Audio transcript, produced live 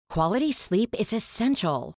Quality sleep is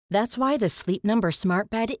essential. That's why the Sleep Number Smart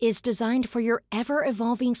Bed is designed for your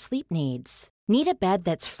ever-evolving sleep needs. Need a bed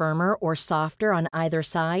that's firmer or softer on either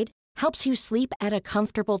side? Helps you sleep at a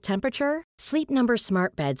comfortable temperature? Sleep Number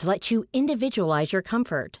Smart Beds let you individualize your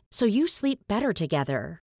comfort, so you sleep better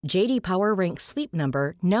together. J.D. Power ranks Sleep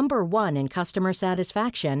Number number 1 in customer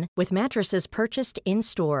satisfaction with mattresses purchased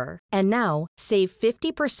in-store. And now, save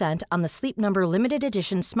 50% on the Sleep Number Limited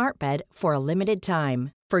Edition Smart Bed for a limited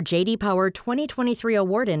time. For J.D. Power 2023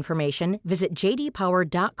 award information, visit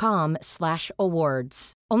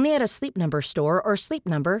jdpower.com/awards. Only at a Sleep Number store or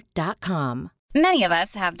sleepnumber.com. Many of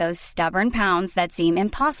us have those stubborn pounds that seem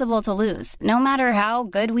impossible to lose, no matter how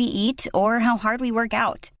good we eat or how hard we work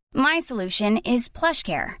out. My solution is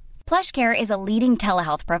PlushCare. PlushCare is a leading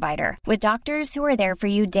telehealth provider with doctors who are there for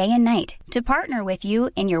you day and night to partner with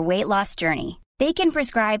you in your weight loss journey. They can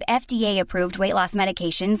prescribe FDA-approved weight loss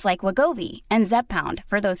medications like Wegovy and Zepbound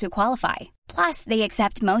for those who qualify. Plus, they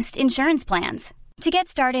accept most insurance plans. To get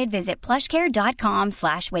started, visit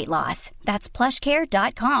plushcare.com/weightloss. That's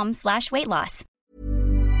plushcare.com/weightloss.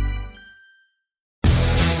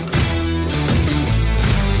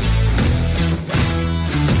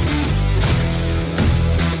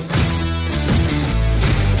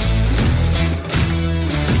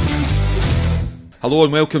 Hello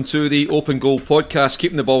and welcome to the Open Goal podcast,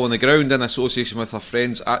 keeping the ball on the ground in association with our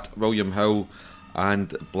friends at William Hill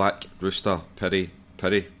and Black Rooster. Piri,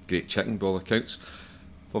 great chicken by all accounts.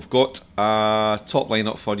 We've got a top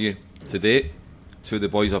lineup for you today. Two of the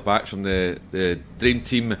boys are back from the Dream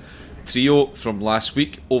Team trio from last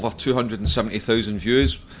week. Over 270,000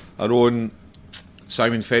 views. Our own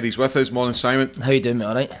Simon Ferry's with us. Morning, Simon. How you doing, mate?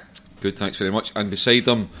 Alright? Good, thanks very much. And beside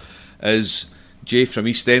him is Jay from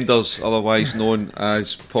EastEnders, otherwise known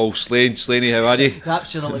as Paul Slane. Slaney, how are you?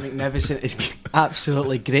 Absolutely magnificent. It's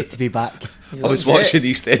absolutely great to be back. I was watching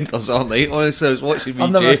EastEnders all night, honestly. I was watching I've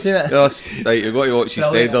VJ. never seen it. Yes, right, you've got to watch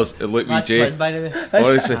EastEnders and look My VJ. twin, by the way.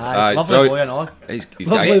 Honestly, lovely boy and all. He's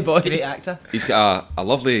Lovely boy. Great actor. He's got a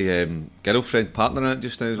lovely girlfriend partner in it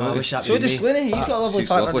just now as Oh, I well. wish that So was does me. Slaney. He's got a lovely she's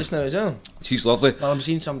partner lovely. just now as well. She's lovely. Well, I'm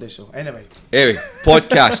seeing somebody, so anyway. Anyway,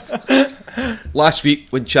 podcast. Last week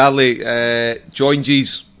when Charlie joined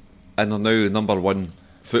G's, and they're now the number 1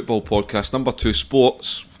 football podcast, number 2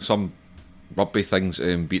 sports, some rugby things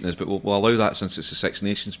beating us, but we'll allow that since it's the Six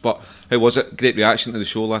Nations. But how was it? Great reaction to the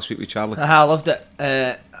show last week with Charlie. I loved it.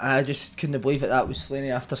 I just couldn't believe that was Slaney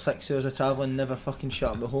after 6 hours of travelling, never fucking shut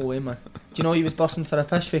up the whole way, man. Do you know he was bursting for a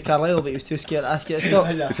piss for Carlisle, but he was too scared to ask you to stop?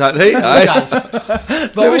 Is that right? Aye.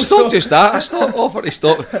 But We also- stopped just that. I stopped offered to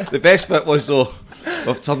stop. The best bit was though,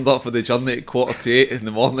 we've turned up for the journey at 7:45 in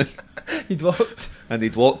the morning, He'd walked. and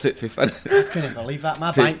he'd walked it to finish. Couldn't believe that.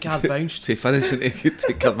 My bank card bounced. To finish and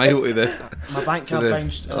to Carmyle to the. My bank to card the-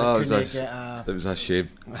 bounced. And Oh, I it was couldn't a- get a... It was a shame.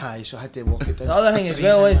 Aye, so I had to walk it down. The other thing as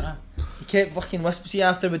well Freezing is like he kept fucking whispering. See,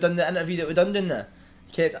 after we done the interview that we done doing that,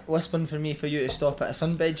 he kept whispering for you to stop at a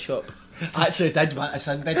sunbed shop. I actually did want a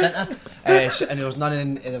sunbed, didn't I? And there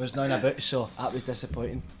was none about, so that was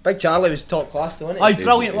disappointing. Big Charlie was top class though, wasn't Aye, he?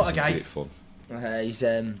 brilliant, what a It was guy. great fun. He's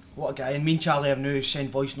What a guy. And me and Charlie have now sent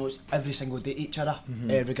voice notes every single day to each other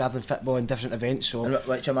regarding football and different events. So and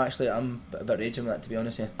which I'm a bit raging with that, to be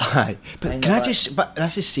honest with you. aye, but Hang can I about. but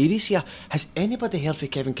this is serious here. Has anybody heard from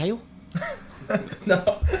Kevin Kyle?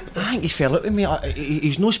 No. I think he's fell out with me.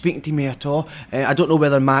 He's not speaking to me at all. I don't know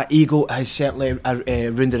whether my ego has certainly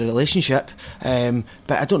ruined the relationship, but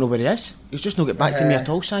I don't know where he is. He's just not got back to me at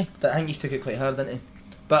all, Si. But I think he's took it quite hard, didn't he?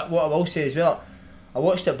 But what I will say as well, I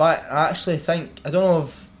watched it back. I actually think, I don't know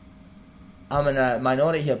if I'm in a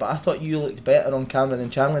minority here, but I thought you looked better on camera than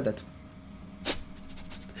Charlie did.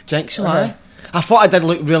 Jinx, so Uh-huh. aye. I thought I did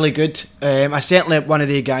look really good. I certainly one of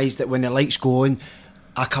the guys that when the lights go on,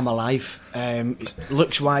 I come alive.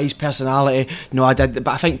 Looks wise, personality. No, I did,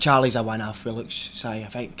 but I think Charlie's a winner for looks. Si, I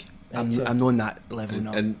think I'm on that level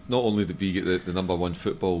now. And not only did we get the number 1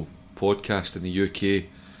 football podcast in the UK,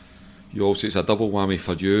 you also, it's a double whammy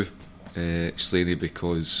for you, Slaney,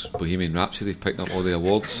 because Bohemian Rhapsody picked up all the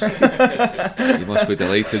awards. You must be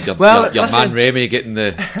delighted. Your Listen, man Remy getting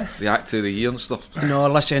the Actor of the Year and stuff. No,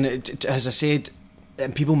 listen, as I said,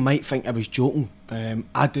 and people might think I was joking.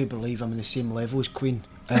 I do believe I'm on the same level as Queen.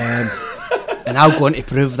 And I'll go on to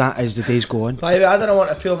prove that as the days go on. By the way, I don't want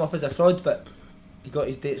to pull him up as a fraud, but he got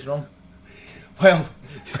his dates wrong. Well,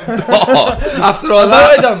 After all I've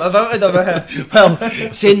that, outed him. well,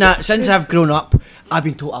 saying that, since I've grown up, I've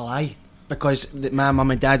been told a lie. Because my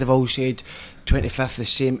mum and dad have always said 25th the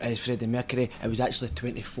same as Freddie Mercury. It was actually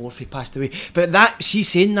 24th he passed away. But that, she's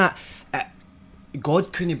saying that,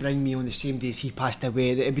 God couldn't bring me on the same day as he passed away.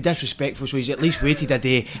 It'd be disrespectful, so he's at least waited a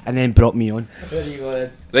day and then brought me on. Where are you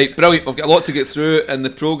going? Right, brilliant. We've got a lot to get through in the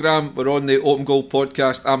programme. We're on the Open Goal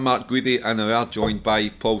podcast. I'm Mark Goody, and we are joined by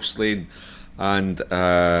Paul Slane and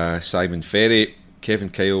Simon Ferry. Kevin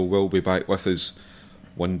Kyle will be back with us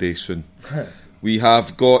one day soon. We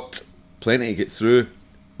have got plenty to get through.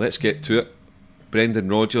 Let's get to it. Brendan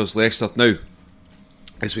Rodgers, Leicester. Now,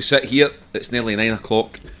 as we sit here, it's nearly 9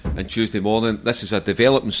 o'clock on Tuesday morning. This is a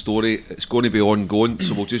developing story. It's going to be ongoing,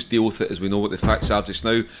 so we'll just deal with it as we know what the facts are just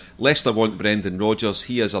now. Leicester want Brendan Rodgers.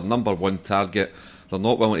 He is our number one target. They're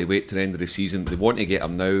not willing to wait to the end of the season. They want to get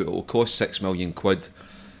him now. It will cost £6 million.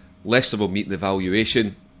 Leicester will meet the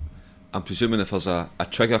valuation. I'm presuming if there's a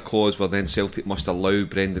trigger clause where then Celtic must allow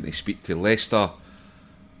Brendan to speak to Leicester.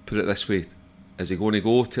 Put it this way, is he going to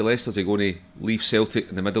go to Leicester? Is he going to leave Celtic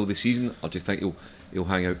in the middle of the season, or do you think he'll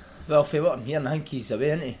hang out? Well, for what I'm hearing, I think he's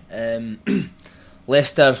away, isn't he?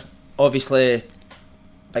 Leicester, obviously,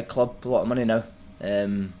 big club, a lot of money now.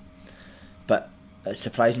 But it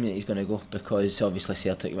surprised me that he's going to go, because obviously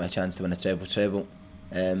Celtic have a chance to win a treble.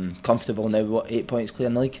 Comfortable now, 8 points clear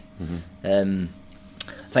in the league.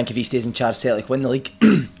 I think if he stays in charge, Celtic win the league.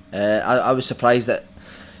 I was surprised that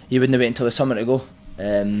he wouldn't wait until the summer to go.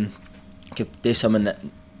 Could do something that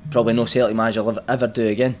probably no Celtic manager will ever do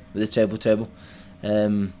again with the treble.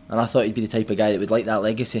 And I thought he'd be the type of guy that would like that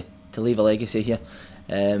legacy, to leave a legacy here.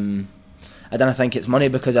 I don't think it's money,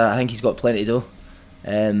 because I think he's got plenty to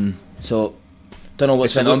do. So don't know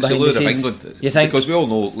what's going on behind the scenes. England. You think? Because we all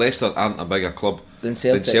know Leicester aren't a bigger club than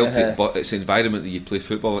Celtic, but it's the environment that you play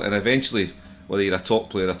football, and eventually, whether you're a top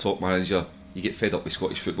player, a top manager, you get fed up with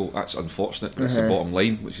Scottish football. That's unfortunate. That's the bottom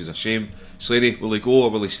line, which is a shame. Slady, will he go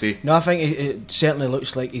or will he stay? No, I think it certainly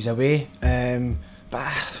looks like he's away.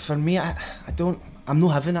 But for me, I'm not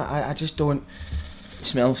having it. I just don't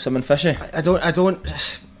smell something fishy. I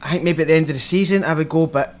think maybe at the end of the season I would go,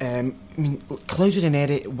 but I mean, Cloudwood and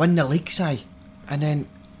Eric win the league side, and then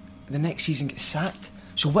the next season gets sacked.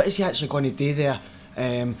 So what is he actually going to do there?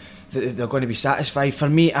 That they're going to be satisfied. For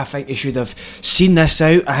me, I think they should have seen this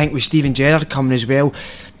out. I think with Steven Gerrard coming as well,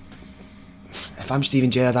 if I'm Steven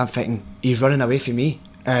Gerrard, I'm thinking he's running away from me.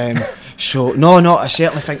 So no, I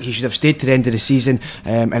certainly think he should have stayed to the end of the season,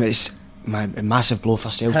 and it's a massive blow for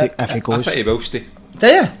Celtic if he goes. I think he will stay. Do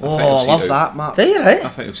you? Oh, I love that, Matt. Do you, right? I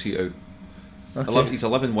think he'll see it out. Okay. He's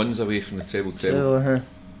 11 wins away from the treble.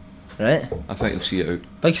 Right. I think he'll see it out.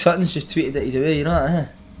 Big Sutton's just tweeted that he's away, you know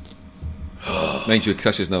that, Mind you,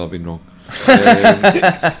 Chris has never been wrong.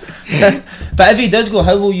 But if he does go,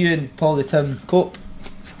 how will you and Paul the Tim cope?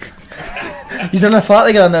 He's in a flat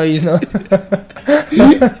together now, he's not.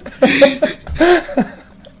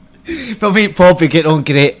 But me and Paul be getting on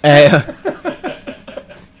great.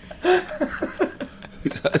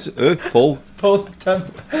 Paul the Tim.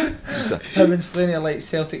 Him and Slaney are like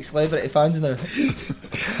Celtic celebrity fans now.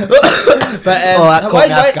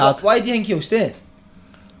 But why do you think he'll stay?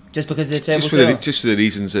 Just because of the treble? Just for the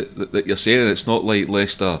reasons that you're saying. It's not like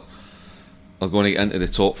Leicester are going to get into the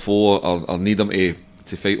top four or need them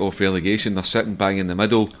to fight off relegation. They're sitting bang in the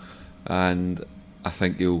middle, and I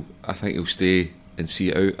think he'll stay and see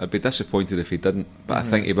it out. I'd be disappointed if he didn't, but I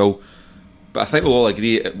think he will. But I think we'll all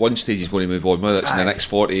agree at one stage he's going to move on, whether it's in the next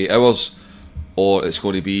 48 hours or it's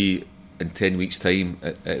going to be in 10 weeks' time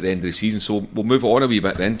at the end of the season. So we'll move on a wee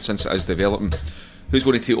bit then, since it is developing. Who's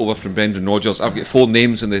going to take over from Brendan Rodgers? I've got 4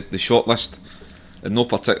 names in the short list, in no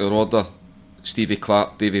particular order: Stevie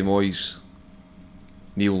Clarke, Davy Moyes,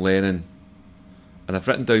 Neil Lennon, and I've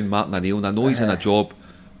written down Martin O'Neill. And I know he's in a job,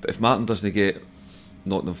 but if Martin doesn't get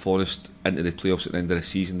Nottingham Forest into the playoffs at the end of the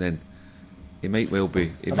season, then he might well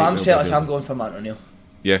be. If I'm Celtic, I'm going for Martin O'Neill.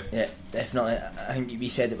 Yeah, definitely. I think we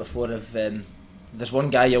said it before. If there's one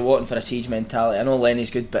guy you're wanting for a siege mentality, I know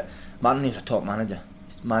Lenny's good, but Martin O'Neill's a top manager.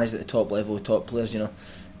 Managed at the top level with top players, you know.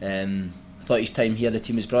 I thought his time here, the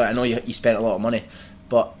team was brilliant. I know you spent a lot of money,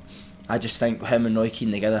 but I just think him and Roy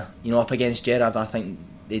Keane together, you know, up against Gerrard, I think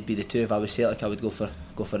they'd be the two. If I was Celtic, I would go for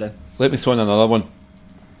them. Let me throw in another one.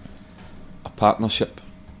 A partnership.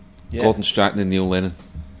 Yeah. Gordon Strachan and Neil Lennon.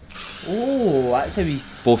 Oh, that's a wee.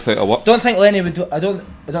 Both out of work. Don't think Lenny would. I don't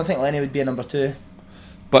think Lenny would be a number 2.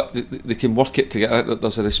 But they can work it together.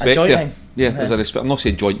 There's a respect joint there. thing. Yeah, there's a respect. I'm not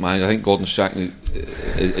saying joint manager. I think Gordon Strachan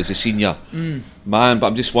is a senior man, but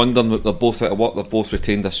I'm just wondering, they're both out of work. They've both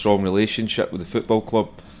retained a strong relationship with the football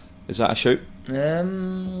club. Is that a shout? I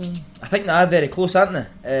think they are very close, aren't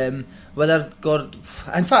they? Whether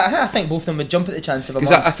in fact, I think both of them would jump at the chance of a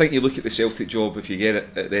month. I think you look at the Celtic job. If you get it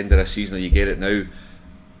at the end of the season, or you get it now,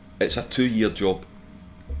 it's a 2-year job.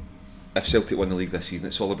 If Celtic win the league this season,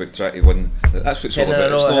 it's all about trying to win. That's what it's all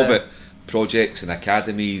about. It's not about projects and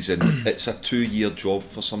academies, and it's a 2-year job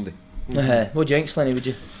for somebody. What do you think, Slaney? Would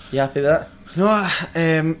you happy with that? No,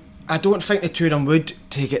 I don't think the two of them would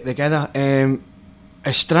take it together.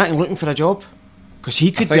 Is Stratton looking for a job? Because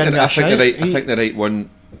he could be in I a think shout. I think the right one,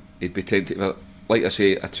 he'd be tempted. Well, like I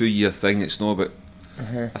say, a 2-year thing. It's not about.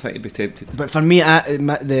 I think he'd be tempted. But for me,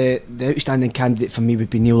 the outstanding candidate for me would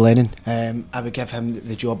be Neil Lennon. I would give him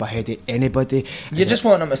the job ahead of anybody. You just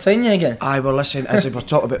want him to sign you again? I will listen, as we were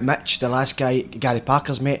talking about Mitch, the last guy, Gary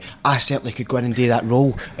Parker's mate, I certainly could go in and do that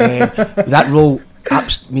role. That role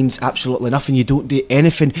means absolutely nothing. You don't do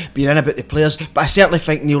anything, but you're in about the players. But I certainly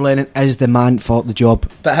think Neil Lennon is the man for the job.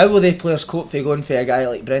 But how will the players cope for going for a guy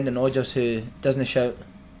like Brendan Rodgers, who doesn't shout,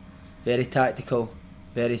 very tactical,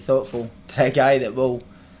 very thoughtful, to a guy that will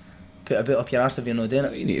put a bit up your arse if you're not doing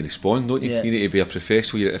it? You need to respond, don't you? Yeah. You need to be a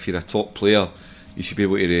professional. If you're a top player, you should be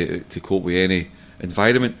able to cope with any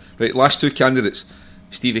environment. Right, last two candidates.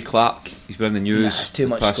 Stevie Clark, he's been in the news It's too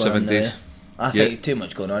much the past going 7 on days. there. I think too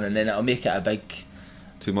much going on, and then it'll make it a big.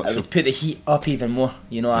 Too much. It would put the heat up even more.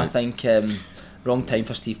 You know, I think wrong time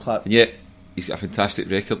for Steve Clark. And yet, he's got a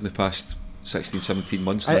fantastic record in the past 16, 17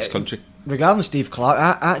 months in this country. Regarding Steve Clark,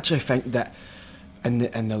 I actually think that in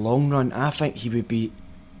the long run, I think he would be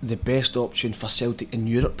the best option for Celtic in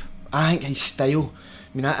Europe. I think his style,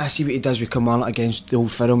 I mean, I see what he does with Kilmarnock against the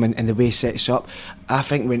Old Firm and the way he sets up. I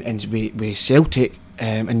think with Celtic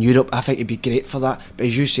in Europe, I think he'd be great for that. But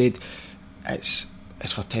as you said, it's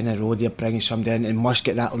for 10 in a row. They're bringing somebody in and must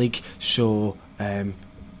get that league. So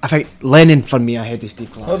I think Lennon for me ahead of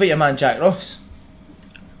Steve Clark. What about your man Jack Ross?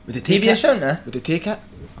 Would they He'd take be a it? shout, eh? Would they take it?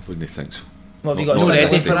 I wouldn't think so. What have you Not got?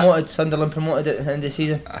 ready for it. Sunderland promoted at the end of the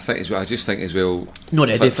season. I think as well. I just think as well. Not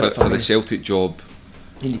ready for for me. the Celtic job.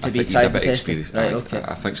 You need to I be think you need a tried bit and of tested. experience. Right, I-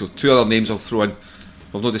 okay. I think so. Two other names I'll throw in.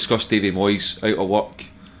 We've not discussed Davy Moyes, out of work,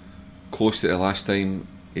 close to the last time.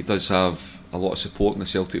 He does have a lot of support in the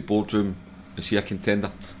Celtic boardroom. Is he a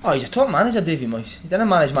contender? Oh, he's a top manager, Davy Moyes. He didn't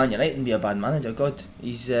manage Man United and be a bad manager. God,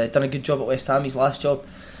 he's done a good job at West Ham. His last job.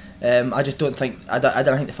 I just don't think. I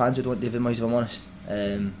don't think the fans would want David Moyes, if I'm honest.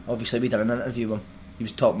 Obviously, we did an interview with him. He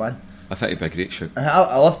was top man. I think he'd be a great shout.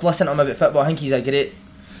 I love to listen to him about football. I think he's a great.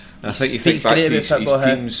 And I think you speaks think back great to about his football,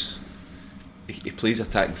 huh? teams. He plays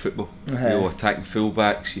attacking football. Uh-huh. You know, attacking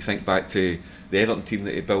fullbacks. You think back to the Everton team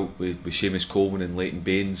that he built with Seamus Coleman and Leighton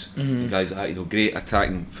Baines, and guys like that. You know, great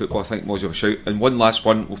attacking football. I think Moyes will shout. And one last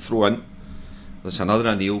one we'll throw in. There's another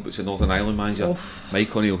O'Neill, but it's a Northern Ireland manager,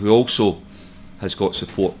 Mike O'Neill, who also has got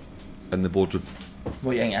support in the boardroom.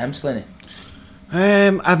 What do you think of him, Slaney?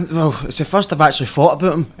 Well, it's the first I've actually thought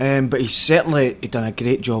about him, but he's certainly done a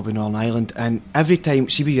great job in Northern Ireland. And every time,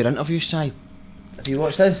 see with your interviews, Si. Have you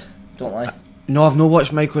watched his? Don't lie. No, I've not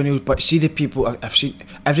watched Michael O'Neill's, but see the people I've seen.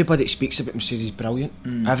 Everybody that speaks about him says he's brilliant.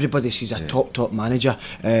 Everybody says he's a top manager.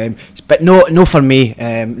 But no for me.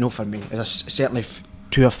 No for me. There's certainly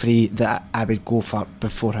 2 or 3 that I would go for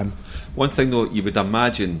before him. One thing though, you would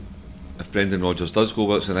imagine if Brendan Rodgers does go,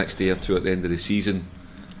 well, it's the next day or two at the end of the season,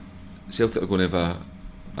 Celtic are going to have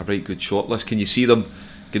a right good shortlist. Can you see them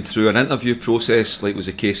going through an interview process like was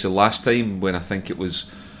the case the last time when I think it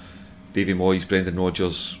was Davy Moyes, Brendan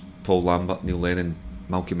Rodgers, Paul Lambert, Neil Lennon,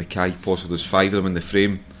 Malky Mackay, possibly there's 5 of them in the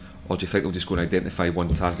frame, or do you think they'll just go and identify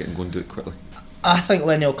one target and go and do it quickly? I think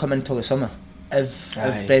Lenny will come in till the summer if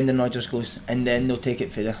Aye. Brendan Rodgers goes, and then they'll take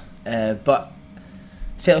it further. But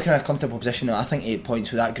Celtic are in a comfortable position now. I think 8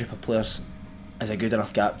 points with that group of players is a good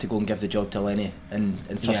enough gap to go and give the job to Lenny and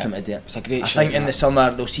trust Yeah, him to do it. it's a great I shout, think in that. the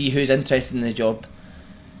summer they'll see who's interested in the job.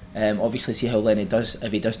 Obviously see how Lenny does,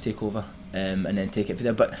 if he does take over, and then take it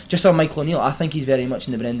further. But just on Michael O'Neill, I think he's very much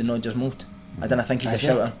in the Brendan Rodgers mould. I don't think he's a Is he?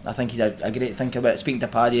 shouter. I think he's a great thinker about it. Speaking to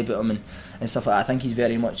Paddy about him and stuff like that, I think he's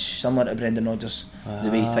very much similar to Brendan Rodgers, the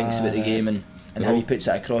way he thinks about the game and how he puts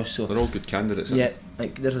it across. So They're all good candidates, aren't yeah,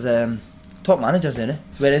 like there's top managers there.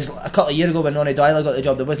 Whereas a couple of years ago when Ronnie Dwyer got the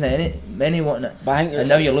job, there wasn't many wanting it. But I think And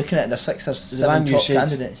now you're looking at it, there's 6 or the 7 one you top said,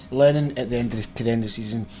 candidates. Lennon at the end of the end of the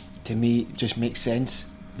season, to me, just makes sense.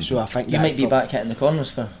 So I think You that might be back hitting the corners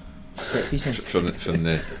for set pieces. from the from an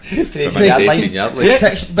 18 18-yard line.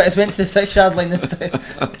 But it's went to the 6-yard line this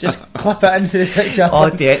time. Just clip it into the 6-yard Oh,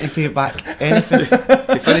 line. the anything back, anything.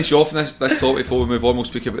 To finish off on this talk before we move on, we'll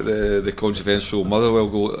speak about the controversial Motherwell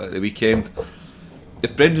goal at the weekend.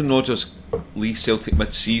 If Brendan Rodgers leaves Celtic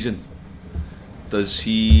mid-season, does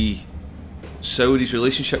he sour his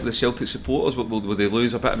relationship with the Celtic supporters? Will they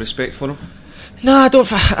lose a bit of respect for him? No, I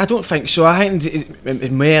don't think so. I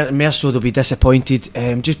think more so they'll be disappointed,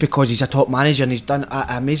 just because he's a top manager and he's done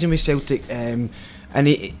amazing with Celtic. And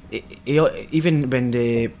he even when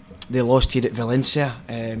they lost here at Valencia,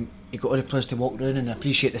 he got all the players to walk around and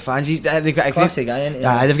appreciate the fans. They've got a Classy guy, isn't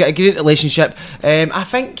he? they've got a great relationship. I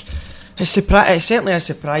think it's certainly a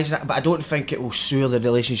surprise, but I don't think it will sour the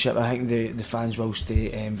relationship. I think the fans will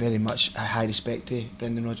stay very much a high respect to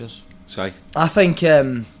Brendan Rodgers. Sorry. I think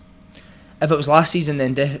if it was last season,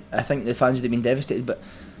 then I think the fans would have been devastated. But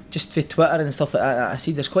just for Twitter and stuff like that, I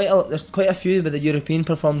see there's quite a few with the European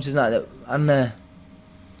performances that aren't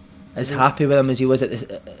as happy with him as he was at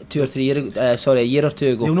a year or two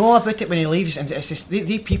ago. You'll know about it when he leaves, and it's just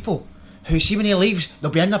the people who see when he leaves,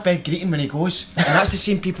 they'll be in their bed greeting when he goes, and that's the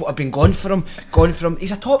same people have been gone for him.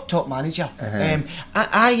 He's a top manager.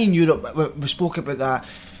 I in Europe, we spoke about that.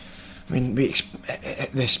 I mean,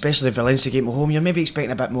 especially the Valencia game at home, you're maybe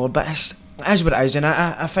expecting a bit more, but it is what it is, and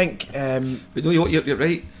I think. But no, you're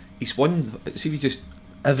right. He's won. See, if you just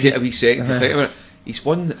take a wee second to think about it. He's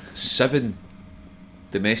won 7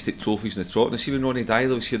 domestic trophies in the trot. And see when Ronnie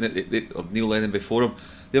Dyler was here, or Neil Lennon before him,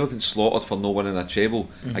 they were getting slaughtered for no winning a treble.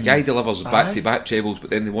 A guy delivers back-to-back trebles,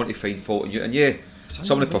 but then they want to find fault in you. And yeah,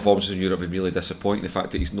 some of the performances in Europe have been really disappointing. The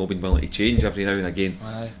fact that he's not been willing to change every now and again,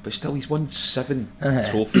 but still he's won 7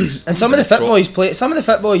 trophies. And some of the football he's played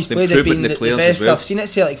have been the best. Well. I've seen it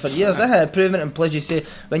Celtic for years. Improvement and players. You say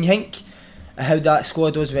when you think how that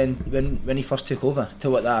squad was when he first took over to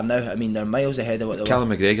what they are now. I mean, they're miles ahead of what they were. Callum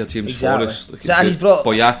McGregor, James Forrest, and he's brought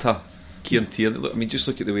Boyata, Kieran Tierney. I mean, just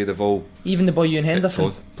look at the way they've all. Even the boy Ewan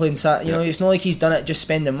Henderson playing sat. You know, it's not like he's done it just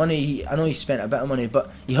spending money. I know he's spent a bit of money,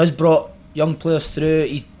 but he has brought young players through.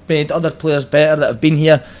 He's made other players better that have been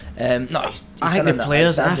here. I think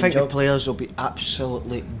the players will be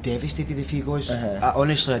absolutely devastated if he goes.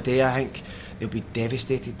 Honestly, I think they'll be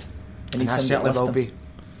devastated, and I certainly will be.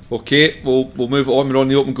 Okay, we'll move on. We're on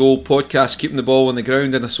the Open Goal podcast, keeping the ball on the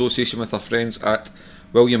ground in association with our friends at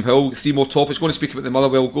William Hill. 3 more topics. We're going to speak about the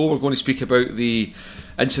Motherwell goal. We're going to speak about the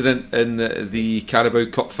incident in the Carabao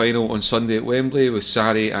Cup final on Sunday at Wembley with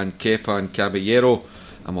Sarri and Kepa and Caballero,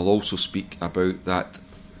 and we'll also speak about that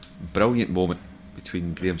brilliant moment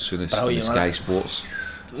between Graham Souness and the Sky Sports.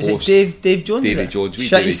 Was it Dave Jones? David Jones.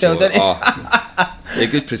 Shut yourself, didn't he? A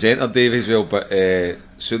good presenter, Dave, as well. But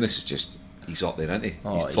Souness is just. He's up there, isn't he?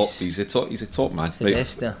 He's a top man.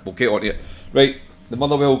 Right, we'll get on to it. Right, the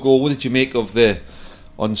Motherwell goal. What did you make of the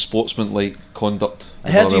unsportsmanlike conduct?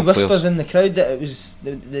 I heard you whispers in the crowd that it was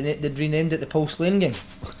they'd renamed it the Pulse Lane game.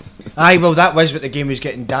 Aye, well, that was what the game was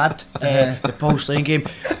getting dabbed. The Pulse Lane game.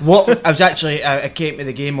 What I was actually I came to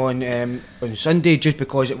the game on Sunday just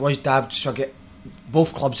because it was dabbed, so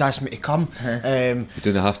both clubs asked me to come. You're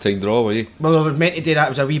doing a half-time draw, were you? Well, we were meant to do that. It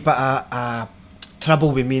was a wee bit of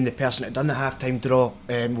trouble with me and the person that done the half-time draw,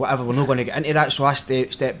 whatever. We're not going to get into that, so I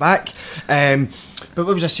step back. But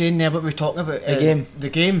what was I saying there? What were we talking about? The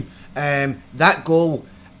game. That goal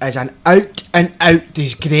is an out-and-out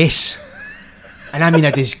disgrace, and I mean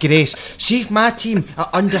a disgrace. See if my team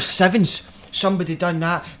at under 7s, somebody done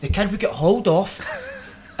that, the kid would get hauled off,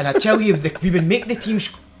 and I tell you, we would make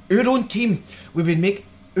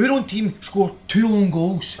our own team score 2 own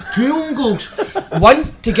goals. 2 own goals.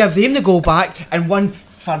 One to give them the goal back, and one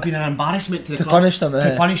for being an embarrassment to the club.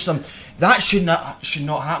 Punish them. That should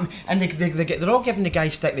not happen. And they're all giving the guy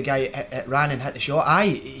stick. The guy it ran and hit the shot. Aye,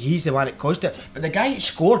 he's the one that caused it. But the guy that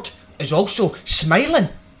scored is also smiling.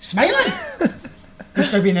 You're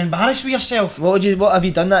still being embarrassed with yourself. What have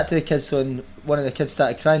you done that to the kids? So one of the kids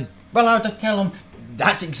started crying. Well, I would tell him,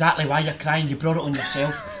 that's exactly why you're crying. You brought it on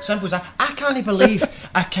yourself. Simple as that. I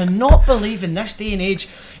cannot believe in this day and age.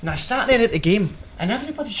 And I sat there at the game, and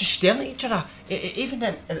everybody's just staring at each other. Even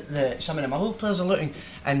some of the Motherwell players are looking,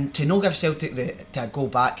 and to not give Celtic to go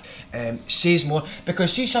back says more.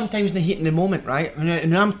 Because see, sometimes in the heat of the moment, right?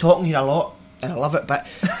 And I'm talking here a lot, and I love it, but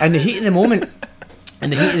in the heat of the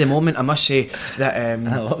moment, I must say that I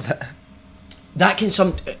love it. That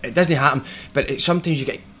it doesn't happen, but sometimes you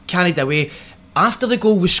get carried away. After the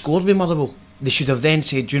goal was scored with Motherwell, they should have then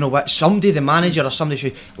said, do you know what, somebody, the manager or somebody,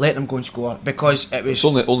 should let them go and score, because it was... It's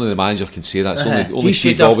only the manager can say that. It's only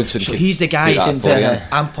Steve Robinson so he's the guy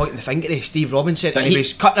I'm pointing the finger to, Steve Robinson, and he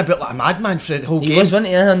was cutting about like a madman for the whole game. He was, wasn't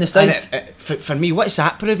he, on the side? And for me, what's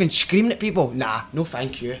that proving? Screaming at people? Nah, no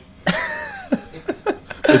thank you.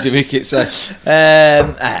 Did you make it sick?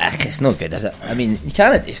 It's not good, is it? I mean, you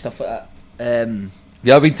can't do stuff like that.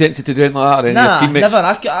 You ever been tempted to do anything like that, or any of your teammates?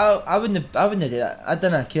 Never. I wouldn't do that. I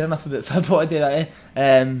don't care enough about football to do that.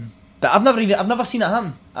 But I've never seen it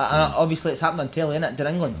happen. Obviously, it's happened on telly, innit, in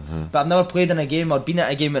England. But I've never played in a game or been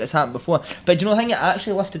at a game where it's happened before. But do you know the thing? It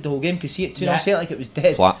actually lifted the whole game. Because see it 2-0 Celtic, it was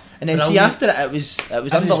dead. Flat. And then see after it was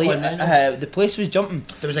unbelievable. The place was jumping.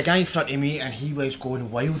 There was a guy in front of me, and he was going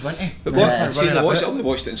wild, wasn't he? But I only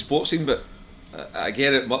watched it in Sports Scene, but I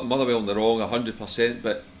get it. Motherwell in the wrong 100%,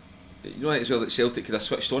 but You know, as well, that Celtic could have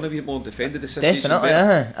switched on a bit more and defended the Definitely,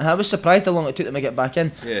 situation. I was surprised how long it took them to get back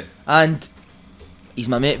in. Yeah. And he's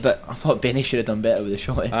my mate, but I thought Benny should have done better with the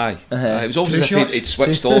shot. Aye. It was almost as if he'd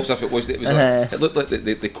switched off, as if it was. It looked like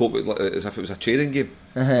they coped with it as if it was a training game,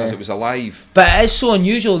 as it was alive. But it is so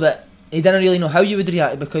unusual that he didn't really know how you would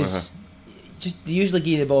react, because just they usually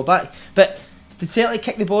give you the ball back. But did Celtic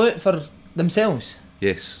kick the ball out for themselves?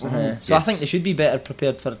 Yes. So Yes. I think they should be better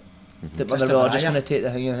prepared for the whether they are just going to take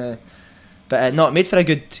the thing. But no, it made for a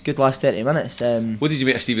good last 30 minutes. What did you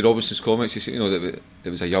make of Stevie Robinson's comments? You said, that it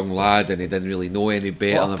was a young lad and he didn't really know any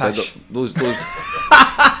better. What a pish. Those What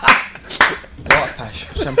a pish.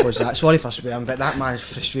 Simple as that. Sorry for swearing, but that man's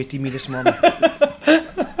frustrated me this morning.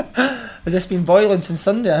 Has this been boiling since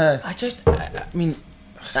Sunday? I mean,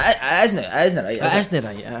 it isn't right. it isn't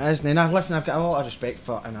right. It isn't. Now, listen, I've got a lot of respect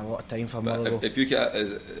for and a lot of time for Motherwell. If you get,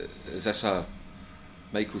 is this a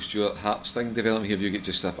Michael Stewart Hearts thing developing here? Have you get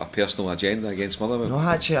just a personal agenda against Motherwell? No,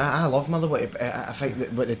 actually, I love Motherwell. I think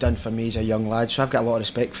that what they've done for me as a young lad, so I've got a lot of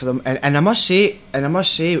respect for them. And I must say,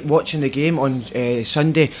 watching the game on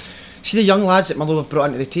Sunday, see the young lads that Motherwell have brought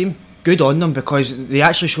into the team. Good on them, because they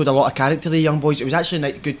actually showed a lot of character, the young boys. It was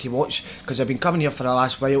actually good to watch, because I've been coming here for the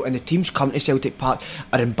last while, and the teams come to Celtic Park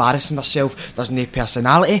are embarrassing themselves. There's no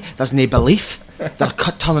personality, there's no belief. They're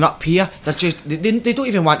turning up here, they're just they don't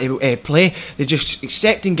even want to play. They're just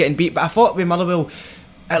accepting getting beat. But I thought with Motherwell,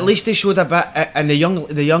 at least they showed a bit, and the young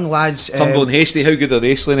lads. Turnbull and Hasty, how good are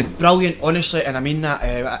they, Slaney? Brilliant, honestly, and I mean that.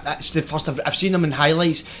 That's the first I've seen them in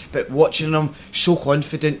highlights, but watching them so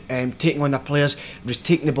confident, taking on the players,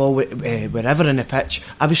 taking the ball wherever in the pitch,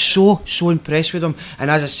 I was so impressed with them. And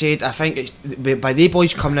as I said, I think by the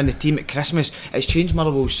boys coming in the team at Christmas, it's changed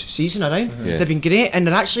Motherwell's season around. Yeah. They've been great, and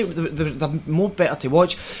they're actually they're more better to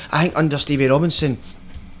watch. I think under Stevie Robinson.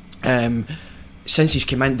 Since he's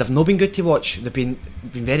come in, they've not been good to watch. They've been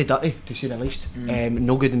very dirty, to say the least.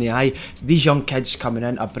 No good in the eye. These young kids coming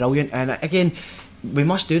in are brilliant, and again, we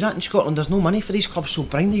must do that in Scotland. There's no money for these clubs, so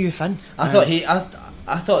bring the youth in. I thought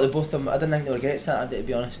the both of them. I didn't think they were great Saturday, to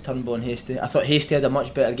be honest. Turnbull and Hasty. I thought Hasty had a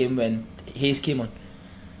much better game when Hayes came on.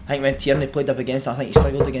 I think when Tierney played up against him, I think he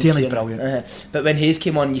struggled against Tierney's Tierney. brilliant. But when Hayes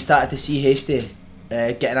came on, you started to see Hasty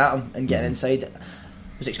getting at him and getting inside. I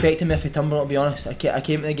was expecting me for Turnbull, to be honest. I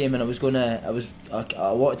came to the game and I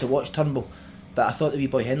wanted to watch Turnbull, but I thought the wee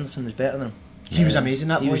boy Henderson was better than him. He was amazing,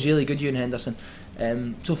 that boy. He was really good, Ewan Henderson.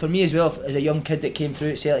 So for me as well, as a young kid that came through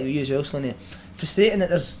at Celtic with you as well, Slaney, frustrating that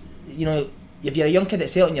there's, if you're a young kid at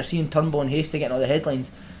Celtic and you're seeing Turnbull and Hasty getting all the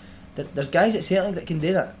headlines, there's guys at Celtic that can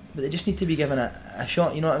do that, but they just need to be given a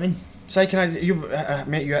shot, you know what I mean? So I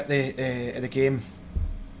met you at the game.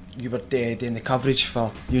 You were doing the coverage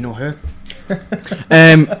for you know who.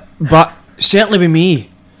 But certainly with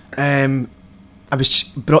me, I was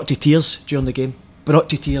brought to tears during the game. Brought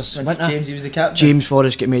to tears. When James, he was the captain. James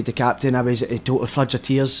Forrest got made the captain. I was at total floods of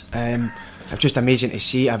tears. It was just amazing to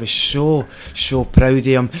see. I was so proud of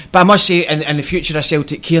him. But I must say, in the future of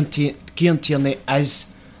Celtic, Kieran Tierney is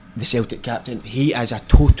the Celtic captain. He is a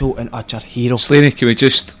total and utter hero. Slaney, can we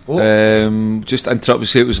just interrupt and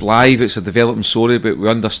say it was live? It's a developing story, but we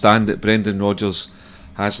understand that Brendan Rodgers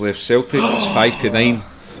has left Celtic. It's 5-9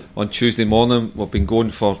 on Tuesday morning. We've been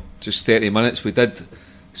going for just 30 minutes. We did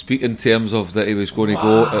speak in terms of that he was going to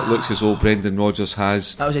go. It looks as though Brendan Rodgers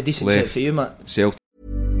has. That was a decent set for you, Matt. Celtic.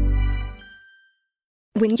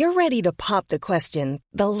 When you're ready to pop the question,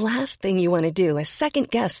 the last thing you want to do is second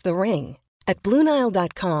guess the ring. At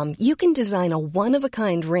BlueNile.com, you can design a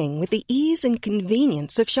one-of-a-kind ring with the ease and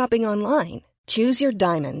convenience of shopping online. Choose your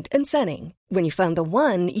diamond and setting. When you find the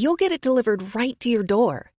one, you'll get it delivered right to your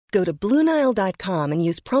door. Go to BlueNile.com and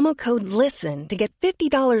use promo code LISTEN to get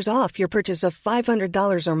 $50 off your purchase of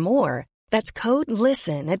 $500 or more. That's code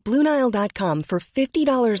LISTEN at BlueNile.com for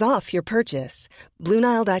 $50 off your purchase.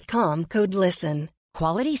 BlueNile.com, code LISTEN.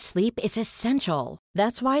 Quality sleep is essential.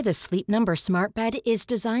 That's why the Sleep Number Smart Bed is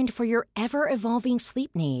designed for your ever-evolving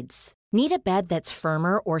sleep needs. Need a bed that's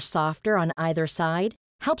firmer or softer on either side?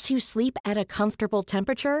 Helps you sleep at a comfortable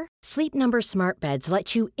temperature? Sleep Number Smart Beds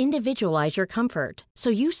let you individualize your comfort, so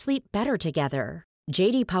you sleep better together.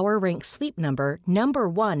 J.D. Power ranks Sleep Number number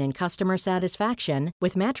 1 in customer satisfaction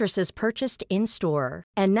with mattresses purchased in-store.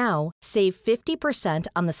 And now, save 50%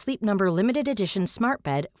 on the Sleep Number Limited Edition Smart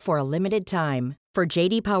Bed for a limited time. For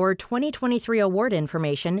J.D. Power 2023 award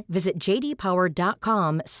information, visit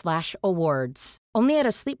jdpower.com/awards. Only at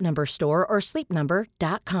a Sleep Number store or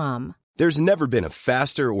sleepnumber.com. There's never been a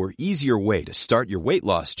faster or easier way to start your weight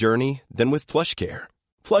loss journey than with PlushCare.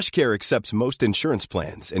 PlushCare accepts most insurance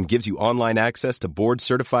plans and gives you online access to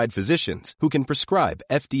board-certified physicians who can prescribe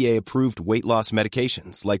FDA-approved weight loss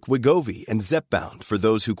medications like Wegovy and Zepbound for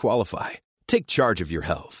those who qualify. Take charge of your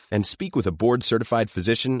health and speak with a board-certified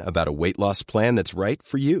physician about a weight loss plan that's right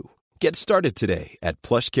for you. Get started today at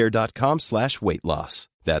plushcare.com/weight loss.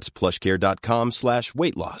 That's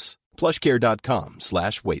plushcare.com/weight loss.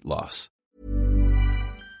 plushcare.com/weight loss.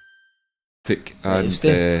 And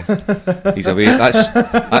he's away.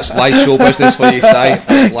 That's live show business for you, Si.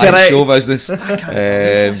 That's live show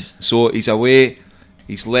business. So he's away.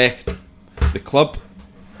 He's left the club.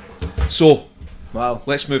 So wow,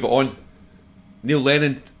 let's move it on. Neil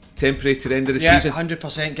Lennon, temporary to the end of the season.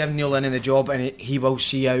 100% giving Neil Lennon the job, and he will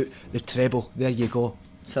see out the treble. There you go.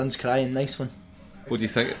 Son's crying, nice one. What do you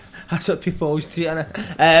think? That's what people always tweet,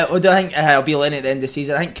 innit? What do I think? It'll be Lenny at the end of the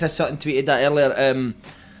season. I think Chris Sutton tweeted that earlier.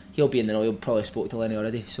 He'll be in the know. He'll probably spoke to Lenny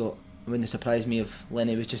already, so it wouldn't surprise me if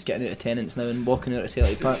Lenny was just getting out of tenants now and walking out of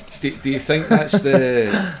Celtic Park. Do you think that's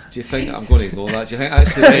the? Do you think I'm going to ignore that? Do you think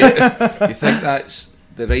that's the right? Do you think that's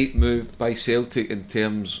the right move by Celtic in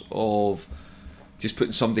terms of just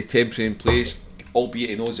putting somebody temporary in place, albeit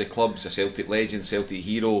he knows the club's a Celtic legend, Celtic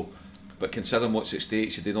hero, but considering what's at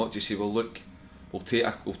stake, should they not just say, well, look, we'll take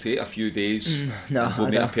a few days and we'll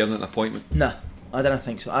make a permanent appointment? No, I don't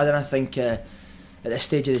think so. I don't think at this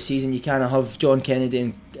stage of the season you can't have John Kennedy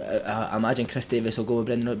and I imagine Chris Davis will go with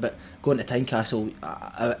Brendan, but going to Tynecastle,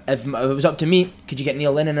 if it was up to me, could you get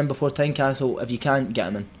Neil Lennon in before Tynecastle? If you can't, get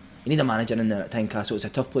him in. You need a manager in there at Tynecastle. It's a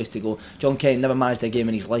tough place to go. John Kennedy never managed a game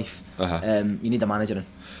in his life. You need a manager in.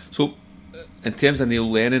 So in terms of Neil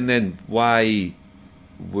Lennon then, why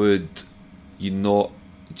would you not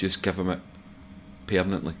just give him it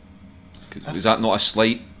permanently? Was that not a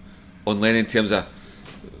slight on Lennon in terms of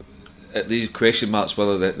these question marks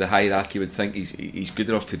whether the hierarchy would think he's good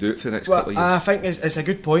enough to do it for the next couple of years? I think it's a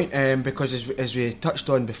good point, because as we touched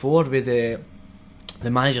on before with the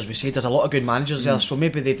managers, we said there's a lot of good managers there, so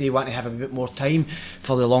maybe they do want to have a bit more time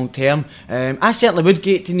for the long term. I certainly would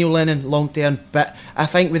get to Neil Lennon long term, but I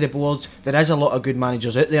think with the board there is a lot of good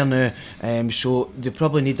managers out there now, so they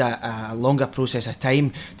probably need a longer process of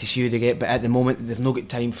time to see who they get, but at the moment they've not got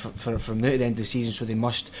time from now to the end of the season, so they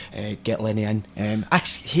must get Lenny in. I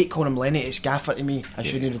hate calling him Lenny, it's Gaffer to me. I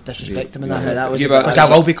shouldn't disrespect him in that, because I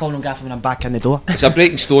will be calling him Gaffer when I'm back in the door. It's a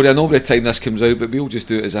breaking story. I know by the time this comes out, but we'll just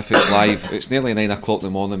do it as if it's live. It's nearly 9 o'clock in the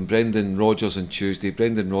morning. Brendan Rodgers on Tuesday.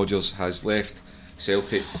 Brendan Rodgers has left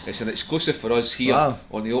Celtic. It's an exclusive for us here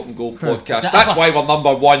on the Open Goal podcast. That's why we're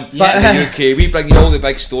number one in the UK. We bring you all the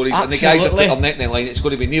big stories. Absolutely. And the guys that put their neck in the line, it's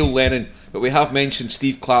going to be Neil Lennon, but we have mentioned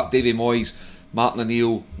Steve Clarke, Davy Moyes, Martin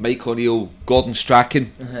O'Neill, Mike O'Neill, Gordon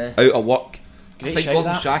Strachan out of work. Great, I think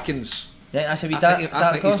Gordon Strachan's that's a wee dark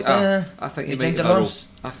horse. I think he might have a role.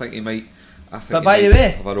 I think he might. But by the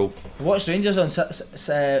way, watch Rangers on was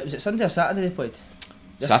it Sunday or Saturday they played?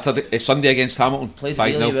 Sunday against Hamilton. Played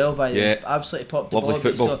really well by them. Absolutely popped the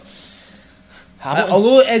lovely ball. Football.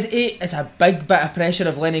 Although it's a big bit of pressure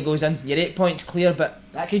if Lenny goes in. You're 8 points clear, but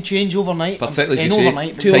that can change overnight. Particularly as you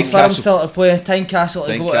overnight. say, Two Old Firms still to play. Tynecastle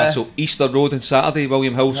to go to. Easter Road on Saturday.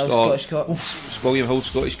 William Hill Scottish Cup. William Hill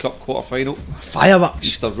Scottish Cup quarter final. Fireworks.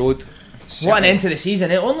 Easter Road. What an end to the season.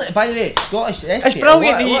 Only, by the way, Scottish. It's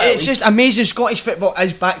brilliant. It's just amazing. Scottish football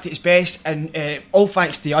is back to its best, and all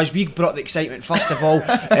thanks to us. We brought the excitement first of all.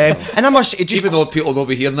 And I must just, even though people will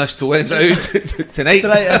be hearing this till it's out tonight.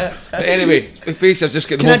 But anyway, basically, I'm just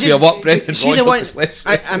getting home for your work, Brendan.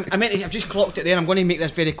 I meant I've just clocked it there. I'm going to make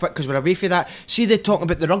this very quick because we're away for that. See, they're talking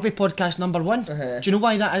about the rugby podcast number one. Do you know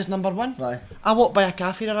why that is number one? Why? I walked by a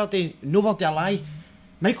cafe the other day. No word of a lie.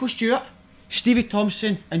 Michael Stewart, Stevie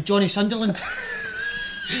Thompson and Johnny Sunderland.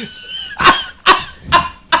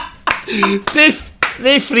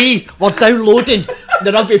 they three were downloading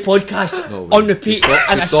the rugby podcast on repeat.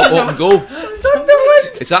 To stop Open Goal.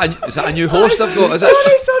 Sunderland. Is that a new host I've got? Is it?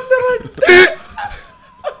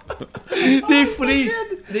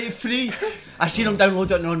 They free. I seen them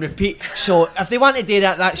download it on repeat. So if they want to do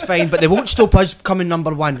that, that's fine. But they won't stop us coming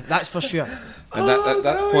number one. That's for sure. And at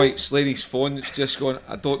that point, Slaney's phone is just going.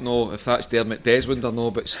 I don't know if that's Dermot Desmond or no,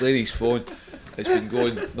 but Slaney's phone has been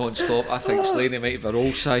going non-stop. I think Slaney might have a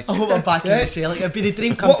role, Si. I hope I'm back in the Celtic. It'd be the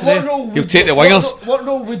dream come true. You'll take the wingers. What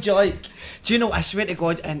role would you like? Do you know? I swear to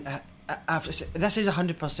God, and this is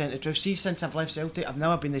 100% the truth. See, since I've left Celtic, I've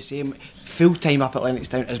never been the same full time up at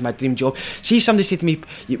Lennoxtown as my dream job. See, if somebody said to me,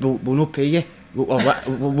 "We'll not pay you."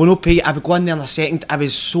 We'll not pay you. I would go in there in a second. I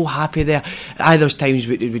was so happy there. There was times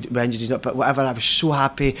with injuries, but whatever. I was so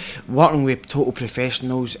happy working with total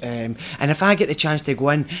professionals. And if I get the chance to go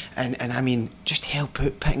in and I mean just help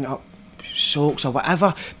out, picking up sulks or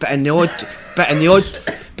whatever. But in the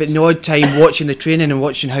odd time, watching the training and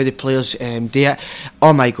watching how the players do it,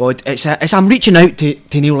 oh my God! It's I'm reaching out to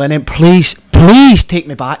Neil Lennon. Please take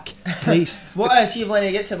me back, please. What see if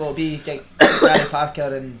Lennon gets it? Will it be Gary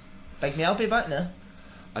Parker and Big Mel be back now?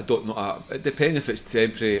 I don't know. It depends if it's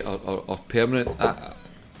temporary or permanent.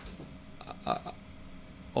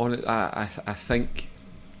 I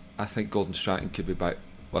think Gordon Strachan could be back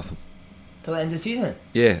with him till the end of the season.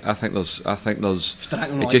 Yeah, I think there's.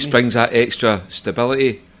 Strachan it just brings that extra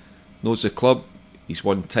stability. Knows the club. He's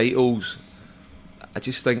won titles. I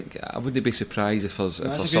just think I wouldn't be surprised if there's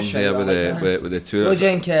something there with the two. What do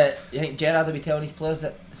you think? You think Gerrard will be telling his players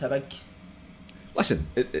that it's a big? Listen,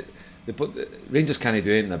 the Rangers can't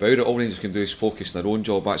do anything about it. All Rangers can do is focus on their own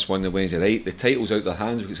job. That's one the Wednesday night. The title's out their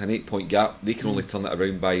hands because it's an 8-point gap. They can only turn it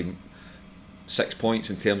around by 6 points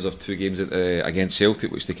in terms of 2 games against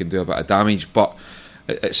Celtic, which they can do a bit of damage. But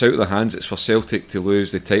it's out of their hands. It's for Celtic to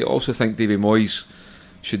lose the title. I also think Davy Moyes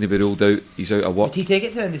shouldn't be ruled out. He's out of work. Would he take it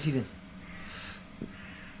to the end of the season?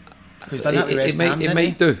 He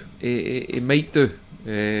might do. He might do.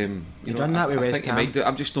 He done that with West Ham. He might do.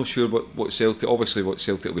 I'm just not sure what Celtic. Obviously, what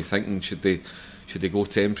Celtic will be thinking. Should they go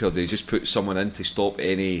temporary? Or do they just put someone in to stop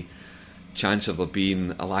any chance of there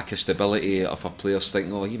being a lack of stability of our players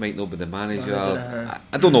thinking, oh, he might not be the manager.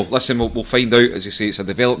 I don't know. Listen, we'll find out. As you say, it's a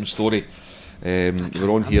developing story. We're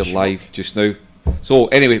on here live just now. So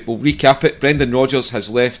anyway, we'll recap it. Brendan Rodgers has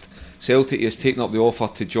left Celtic. He has taken up the offer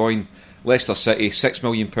to join Leicester City. £6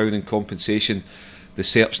 million in compensation. The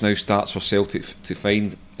search now starts for Celtic to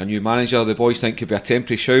find a new manager. The boys think could be a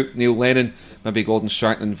temporary shout. Neil Lennon, maybe Gordon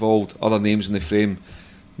Strachan involved. Other names in the frame: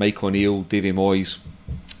 Mike O'Neill, Davy Moyes,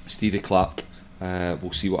 Stevie Clarke.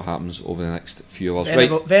 We'll see what happens over the next few hours.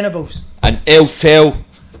 Venables. And El Tel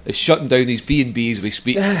is shutting down his B&B as we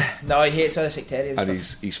speak. No, he hates all the sectarians. And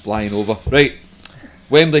he's flying over. Right,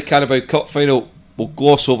 Wembley Carabao Cup final. We'll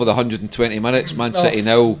gloss over the 120 minutes. Man City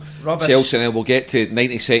nil, Chelsea nil. We'll get to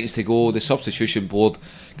 90 seconds to go. The substitution board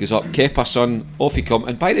goes up. Kepa, son, off he come.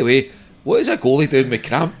 And by the way, what is a goalie doing with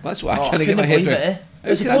cramp? That's what I can't get my head around.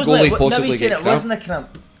 How can a goalie possibly get cramp? It wasn't a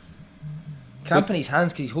cramp. Cramp in his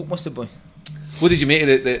hands because he's hopeless, the boy. What did you make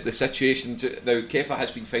of the situation? Now, Kepa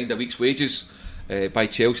has been fined a week's wages by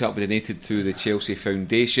Chelsea. That will be donated to the Chelsea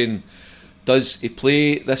Foundation. Does he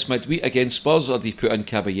play this midweek against Spurs, or do you put in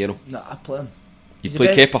Caballero? No, I play him. You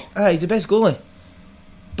play Kepa? He's the best goalie.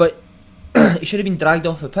 But he should have been dragged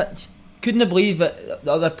off the pitch. Couldn't believe that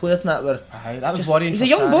the other players in that were... that was worrying. He's a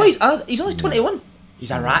young boy. He's only 21.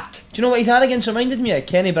 He's a rat. Do you know what his arrogance reminded me of?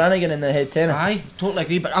 Kenny Brannigan in the head tennis. Aye, totally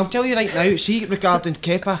agree. But I'll tell you right now, see, regarding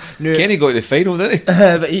Kepa... No, Kenny got to the final, didn't he?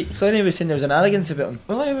 But Sonny was saying there was an arrogance about him.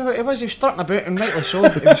 Well, he was strutting about, and rightly so,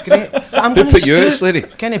 but it was great. Who put you out, Slaney?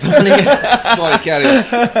 Kenny Brannigan. Sorry, carry on.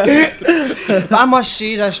 But I must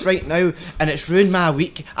say this right now, and it's ruined my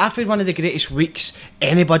week. I've had one of the greatest weeks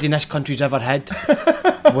anybody in this country's ever had.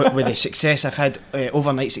 with the success I've had,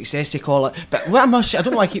 overnight success they call it. But what I must say, I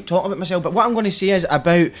don't know why I keep talking about myself, but what I'm going to say is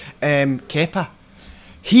about Kepa.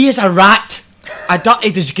 He is a rat, a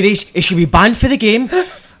dirty disgrace. He should be banned for the game.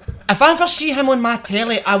 If I ever see him on my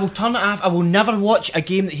telly, I will turn it off. I will never watch a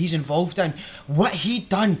game that he's involved in. What he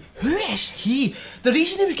done? Who is he? The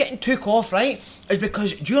reason he was getting took off, right, is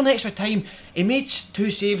because during the extra time he made 2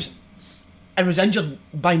 saves and was injured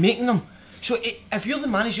by making them. So if you're the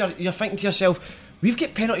manager, you're thinking to yourself, we've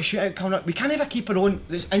got penalty shootout coming up. We can't have a keeper on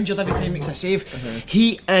that's injured every time he makes a save.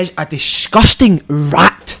 He is a disgusting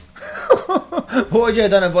rat. What would you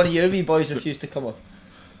have done if one of your wee boys refused to come off?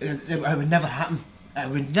 It would never happen. It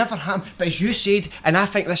would never happen. But as you said, and I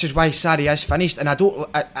think this is why Sarri is finished, and I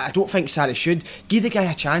don't think Sarri should. Give the guy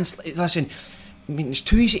a chance. Listen, I mean, it's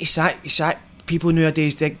too easy to sack people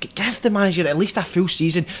nowadays. Give the manager at least a full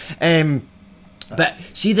season. But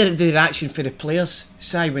see the reaction for the players,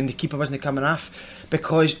 when the keeper wasn't coming off.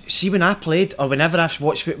 Because see, when I played, or whenever I've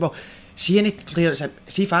watched football, see any players,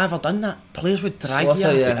 see if I ever done that, players would drag you off.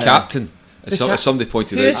 The captain, as somebody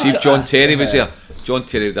pointed out, see if John Terry was here, John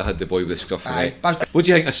Terry would have had the boy with the scruff of neck. What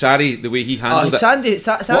do you think of Sarri, the way he handled it?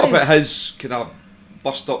 What about his kind of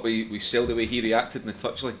bust up with Sale, the way he reacted in the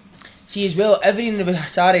touchline? See, as well, everything with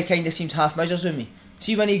Sarri kind of seems half measures with me.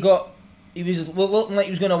 See, when he was looking like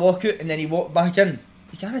he was going to walk out and then he walked back in.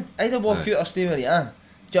 He can't either walk out or stay where he is.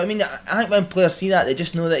 Do you know what I mean? I think when players see that, they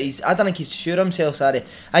just know that I don't think he's sure himself, Sarri.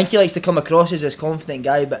 I think he likes to come across as this confident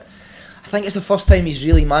guy, but I think it's the first time he's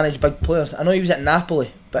really managed big players. I know he was at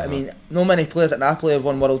Napoli, but I mean, no many players at Napoli have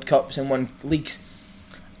won World Cups and won leagues.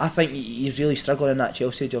 I think he's really struggling in that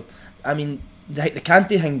Chelsea job. I mean, the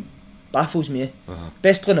Kante thing baffles me.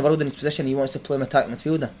 Best player in the world in his position, he wants to play him attack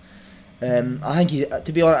midfielder. I think he's,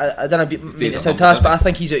 to be honest, I don't mean to sound harsh, but I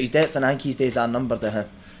think he's out his depth, and I think his days are numbered to him.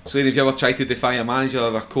 Slaney, have you ever tried to defy a manager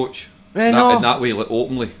or a coach? No. In that way, like,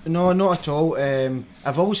 openly? No, not at all.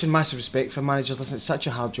 I've always had massive respect for managers. Listen, it's such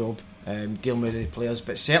a hard job dealing with the players,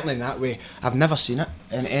 but certainly in that way, I've never seen it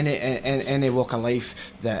in any walk of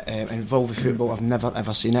life that involve with football. I've never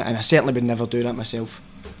ever seen it, and I certainly would never do that myself.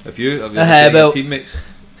 Have you ever seen your teammates?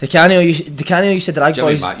 Di Canio used to drag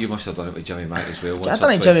Jimmy boys. Mack, you must have done it with Jimmy Mack as well. I don't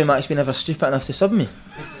think Jimmy Mack's been ever stupid enough to sub me.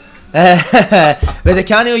 But Di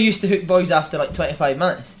Canio used to hook boys after like 25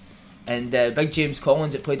 minutes, and big James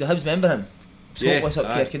Collins that played with Hibs, remember him? Hopeless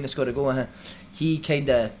up here, couldn't score a goal. He kind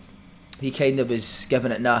of was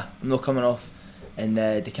giving it, nah, I'm not coming off, and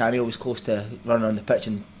Di Canio was close to running on the pitch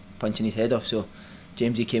and punching his head off, so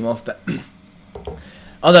Jamesy came off. But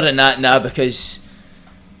other than that, nah, because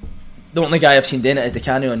the only guy I've seen doing it is Di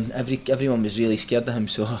Canio, and everyone was really scared of him.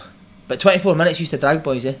 So, but 24 minutes used to drag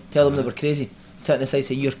boys, tell them they were crazy, sit on the side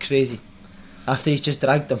say you're crazy after he's just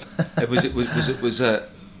dragged them. was it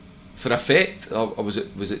for effect, or was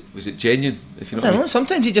it genuine? If you know I don't know.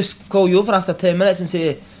 Sometimes he just call you over after 10 minutes and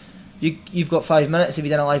say you've got 5 minutes. If you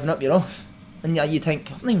didn't liven up, you're off. And you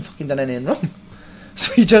think I've not even fucking done anything wrong.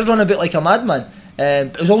 So he just run a bit like a madman.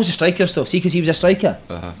 It was always the strikers though. See, because he was a striker,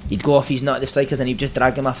 he'd go off. He's not the strikers, and he'd just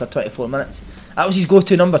drag him after 24 minutes. That was his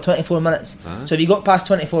go-to number, 24 minutes. So if you got past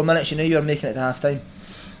 24 minutes, you knew you were making it to half time.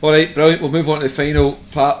 Alright, brilliant. We'll move on to the final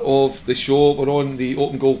part of the show. We're on the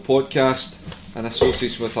Open Goal podcast in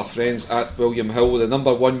association with our friends at William Hill, the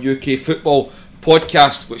number one UK football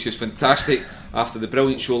podcast, which is fantastic. After the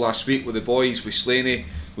brilliant show last week with the boys, with Slaney,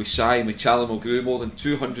 with Sai, and with Callum O'Grew, more than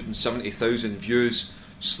 270,000 views.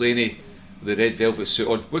 Slaney, the red velvet suit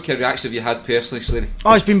on. What kind of reaction have you had personally, Slaney?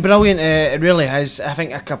 Oh, it's been brilliant. It really has. I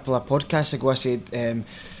think a couple of podcasts ago I said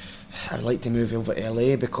I'd like to move over to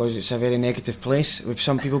LA because it's a very negative place with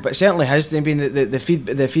some people, but it certainly has. They've been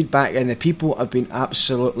the feedback and the people have been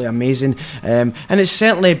absolutely amazing, and it's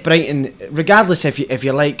certainly Brighton, regardless if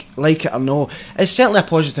you like it or no, it's certainly a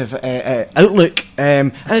positive outlook,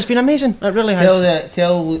 and it's been amazing. It really has.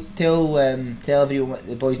 Tell everyone what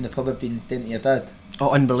the boys in the pub have been doing to your dad.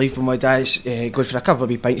 Oh, unbelievable. My dad's going for a couple of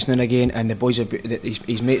wee pints now and again, and the boys,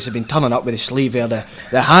 his mates have been turning up with the sleeve or the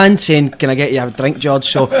hand saying, can I get you a drink, George?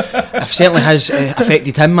 So it certainly has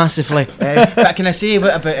affected him massively. But can I say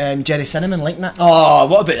what about Jerry Cinnamon liking that? Oh,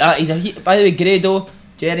 what about that? By the way, Grado,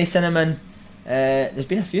 Jerry Cinnamon, there's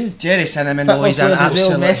been a few. Jerry Cinnamon, though, he's an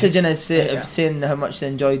absolute messaging us saying how much they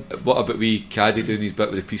enjoyed. What about wee Caddy doing his bit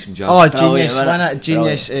with the Peace and Jam? Oh, genius,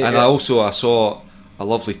 genius. And I saw a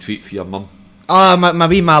lovely tweet for your mum. Oh, my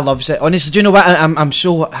wee ma loves it. Honestly, do you know what? I'm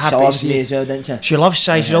so happy. She loves me as well, didn't she? She loves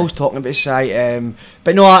Si. She's always talking about Si.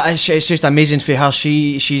 But no, it's just amazing for her.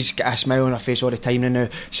 She's got a smile on her face all the time now.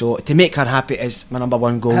 So to make her happy is my number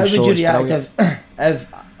one goal. How would you react if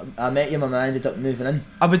I met you and I ended up moving in?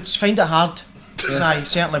 I would find it hard. I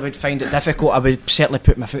certainly would find it difficult. I would certainly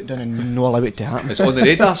put my foot down and not allow it to happen. It's on the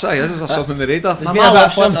radar, Si. Is there something on the radar? There's been a bit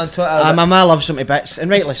of fun on Twitter. My ma loves him to bits, and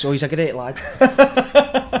rightly so. He's a great lad.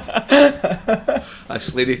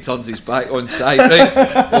 Slaney turns his back on Si. Right,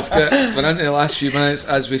 we're into the last few minutes.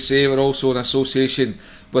 As we say, we're also in association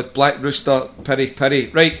with Black Rooster Piri.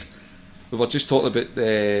 Right, we were just talking about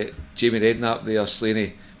Jamie Redknapp there.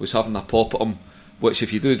 Slaney was having a pop at him, which,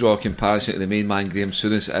 if you do draw a comparison to the main man Graham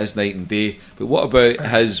Souness, it is night and day. But what about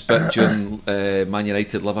his bit during Man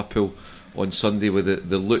United Liverpool on Sunday with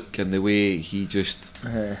the look and the way he just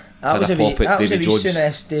had a pop at Davy Jones? That was a wee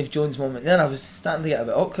Souness Dave Jones moment there. I was starting to get a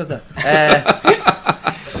bit awkward there.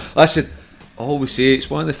 Listen, I always say it's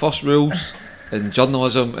one of the first rules in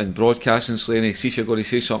journalism and broadcasting, Slaney. See, if you're going to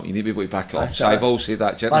say something, you need to be able to back it up. So I've always said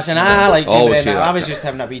that, gentlemen. Listen, I like Jamie Redknapp. I was just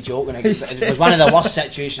having a wee joke, and it was one of the worst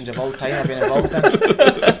situations of all time I've been involved in.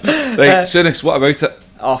 Right, Souness, what about it?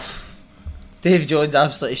 Dave Jones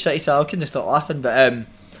absolutely shit himself. I couldn't stop laughing, but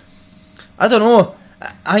I don't know.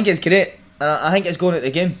 I think it's great, and I think it's going at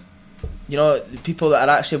the game. You know, the people that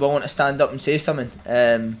are actually willing to stand up and say something.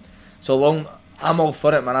 So long, I'm all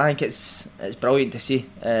for it, man. I think it's brilliant to see.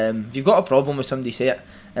 If you've got a problem with somebody, say it.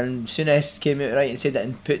 And Souness came out right and said it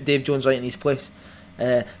and put Dave Jones right in his place.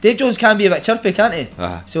 Dave Jones can be a bit chirpy, can't he?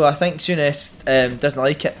 So I think Souness doesn't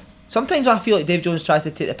like it. Sometimes I feel like Dave Jones tries to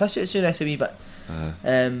take the piss out of Souness a wee bit,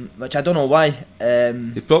 which I don't know why.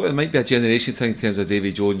 It probably might be a generation thing in terms of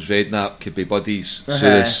Davy Jones, Redknapp, could be buddies,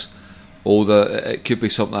 Souness, older, it could be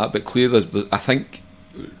something like that. But clearly, I think,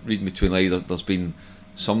 reading between lines, there's been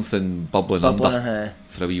something bubbling under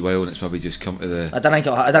for a wee while, and it's maybe just come to the. I don't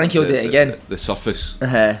think he'll do it again. The surface.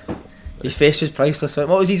 His face was priceless. What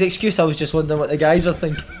was his excuse? I was just wondering what the guys were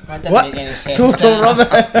thinking. That didn't What? make any sense. Total rubbish.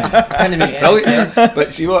 Didn't make any Brilliant. sense.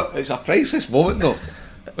 But see what? It's a priceless moment though.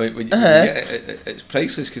 When you get it, it's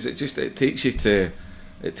priceless because it takes you to.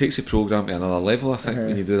 It takes the programme to another level, I think,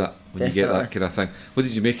 when you do that. When you get that kind of thing. What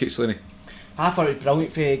did you make it, Slaney? I thought it was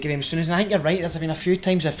brilliant for Graham Souness, and I think you're right. There's been a few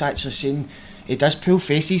times I've actually seen he does pull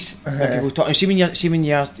faces when people talk. See when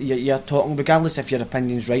you're talking, regardless if your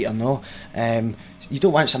opinion's right or not, you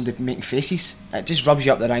don't want somebody making faces. It just rubs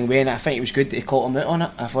you up the wrong way, and I think it was good that he caught him out on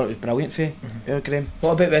it. I thought it was brilliant for Graham.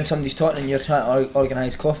 What about when somebody's talking and you're trying to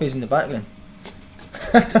organise coffees in the background?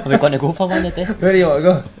 Are we going to go for one today? Where do you want to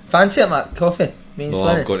go? Fancy it, Matt? Coffee? Me and No,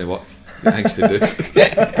 Slaney? I'm going to work. Things to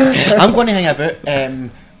do. I'm going to hang about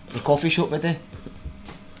the coffee shop today.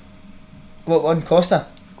 What one? Costa?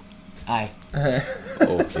 Aye.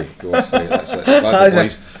 Okay, gosh, right, that's it.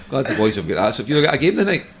 Glad the boys have got that. So, have you got a game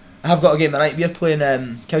tonight? I have got a game tonight. We're playing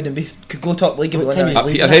Cowdenbeath. Could go top league if we What win time that.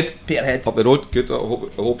 is Peterhead. Peterhead. Up the road. Good. I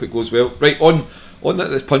hope it goes well. Right, on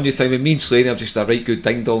this Pundy thing, with me and Slaney have just a right good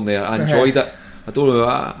ding dong there. I enjoyed it. I don't know.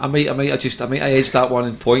 I might have edged that one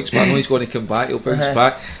in points, but I know he's going to come back. He'll bounce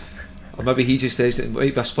back, or maybe he just edged it. It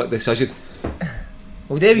might be a split decision.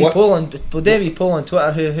 Will there be What? poll on Twitter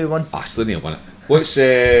who won? Slaney will win it. What's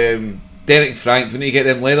Derek and Frank? Do we need to get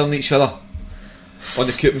them led on each other on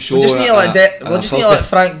the Coopman show? We'll just need to let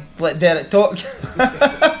Frank let Derek talk.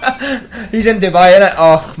 He's in Dubai, innit?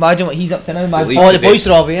 Oh, imagine what he's up to now, man. The boys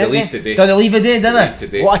are all away, They aren't leave they? today. Did they leave a day, didn't they?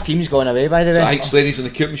 Today. What a team's going away, by the So I way. think Slaney's on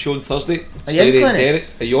the Coopman show on Thursday. Are you in, Slaney and Slaney? Derek.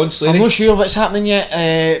 Are you on, Slaney? I'm not sure what's happening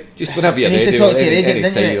yet. Just whenever you're You need to ready. talk to your agent,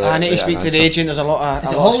 anytime didn't you? let- I need to let speak an to the answer. agent. There's a lot of.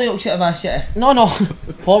 Is it Hollyoaks that have asked you? No,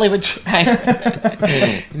 Hollywood.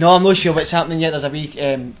 No, I'm not sure what's happening yet. There's a wee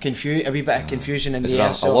a wee bit of confusion in Is the there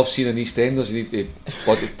air. a love scene in EastEnders? You need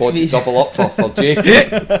to body double up for Jay.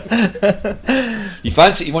 You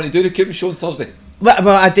fancy? You want to do the Coopman show on Thursday? Well,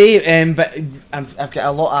 I do, but I've got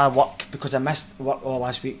a lot of work because I missed work all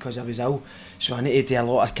last week because I was ill. So I need to do a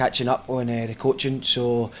lot of catching up on the coaching.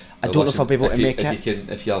 So I don't know if I'll be able to make it.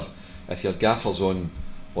 If your gaffer's on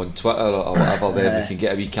Twitter or whatever, then we can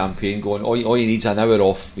get a wee campaign going. All you need is an hour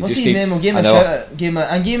off. We What's just his need name? We'll give him a an shout hour. out. Give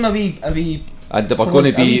him a wee And we're plug, going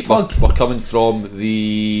to a wee be plug. we're coming from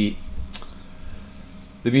the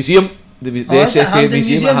museum. The is it SFA Hampden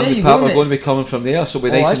Museum Museum? at There Hampden you Park. go, We're mate. going to be coming from there, so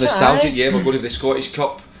we'll be Oh, nice and is it? nostalgic. Aye. Yeah, we're going to the Scottish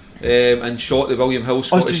Cup and shot the William Hill Oh,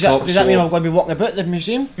 Scottish does Cup. that mean I'm going to be walking about the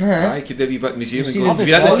museum? I could do a wee bit museum and Museum. go. I'll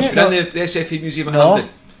be Have you brilliant. been in the SFA Museum at No. Hampden?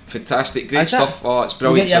 Fantastic, great Is it? stuff. Oh, it's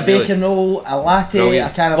We'll brilliant. get you a really. bacon roll, a latte,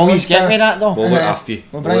 Brilliant. a can of Will you Monster. get me that though? We'll look after you.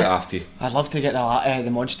 We'll We'll bring look it. after you. I'd love to get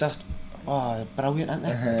the monster. Oh, brilliant, isn't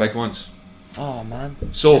it? Big ones. Oh man.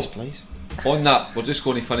 So- yes, please. On that, we're just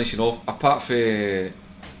going to finishing off. Apart from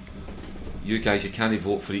you guys, you can't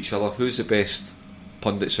vote for each other. Who's the best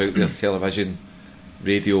pundits out there? Television,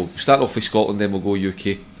 radio. Start off with Scotland, then we'll go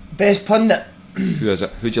UK. Best pundit. Who is it?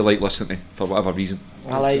 Who do you like listening to for whatever reason?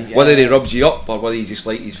 I like. Whether he rubs you up or whether you just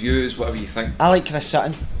like his views, whatever you think. I like Chris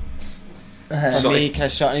Sutton. For Sorry. me,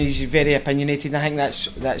 Chris Sutton, he's very opinionated, and I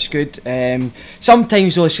think that's good.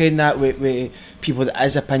 Sometimes though, saying that with people that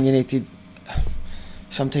is opinionated,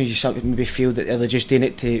 sometimes you sort of maybe feel that they're just doing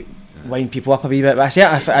it to wind people up a wee bit. But I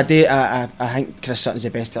think Chris Sutton's the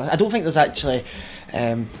best. I don't think there's actually.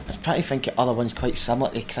 I'm trying to think of other ones quite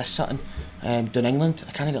similar to Chris Sutton. Down England,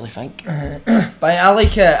 I can't really think. But I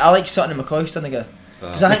like Sutton and McCoy together.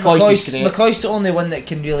 Because I think McCoy's is great. McCoy's the only one that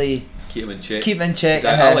can really Keep him in check. keep him in check.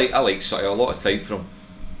 I like Sutton a lot of time from him,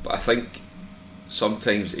 but I think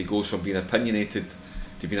sometimes he goes from being opinionated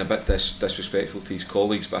to being a bit disrespectful to his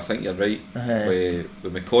colleagues. But I think you're right with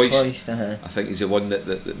McCoy's. I think he's the one that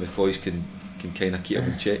McCoy's can kind of keep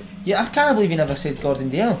him in check. Yeah, I can't believe you never said Gordon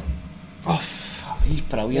Dale. He's You'll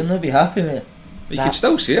brilliant. not be happy, mate. You can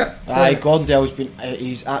still see it. Aye, Gordon Dale's been.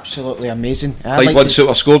 He's absolutely amazing. Like one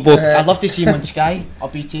super scoreboard. I'd love to see him on Sky or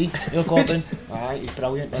BT. Neil Gordon. Aye, he's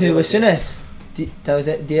brilliant. Who was Souness? Was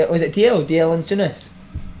it DL? DL and Souness?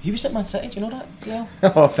 He was at Man City. Do you know that? Yeah.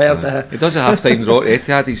 Oh, fair to He does a half time draw at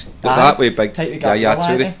Etihad. He's that way big. Tight with Yeah,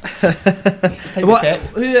 Gabriel, Toure. What?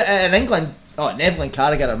 Who in England? Oh, Neville and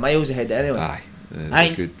Carragher are miles ahead anyway. Aye, Aye,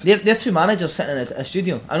 good. they're two managers sitting in a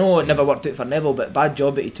studio. I know it never worked out for Neville, but bad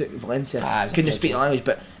job that he took Valencia. Couldn't bad speak the job. language,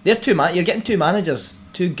 but they're you're getting two managers,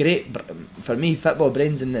 two great for me football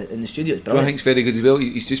brains in the studio. It's I brilliant. think it's very good as well.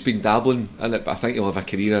 He's just been dabbling in it, but I think he'll have a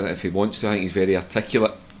career in it if he wants to. I think he's very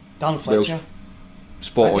articulate. Dan Fletcher.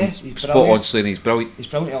 spot on, Slaney. He's brilliant. He's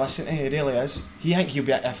brilliant to listen to. He really is. He think he'll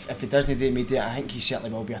be if he doesn't do media. I think he certainly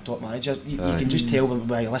will be a top manager. You can just tell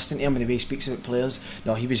by listening to him and the way he speaks about players.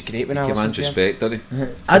 No, he was great when I listened to him. Respect, doesn't he?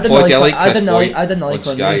 I didn't like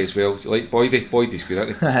Sky as well. You like Boydie? Boydie's good,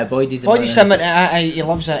 isn't he? Boydie's similar. He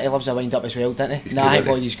loves a wind up as well, doesn't he? I think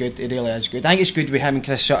Boydie's good. He really is good. I think it's good with him and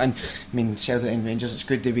Chris Sutton. I mean, Celtic and Rangers. It's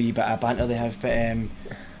good the wee bit of banter they have, but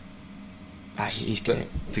he's great.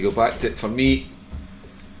 To go back to it, for me,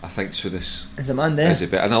 I think Souness is a man there. Is a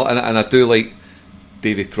bit, and I do like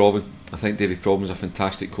David Provan. I think David Provan's a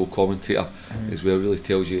fantastic co-commentator as well. Really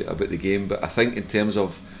tells you about the game. But I think in terms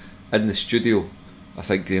of in the studio, I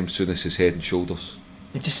think Graham Souness is head and shoulders.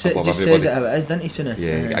 It just says it how it is, doesn't he, Souness?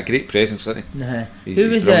 Yeah, a great presence, isn't he?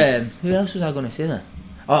 Who else was I going to say that?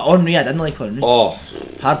 Henry, I didn't like Henry. Oh,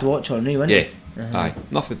 hard to watch Henry, wasn't it? Yeah, aye,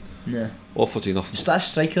 nothing. No, offered you nothing. That's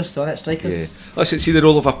strikers, though, strikers. Yeah. Listen, see the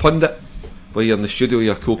role of a pundit, where you're in the studio,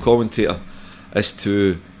 you're a co-commentator, is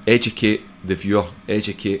to educate the viewer,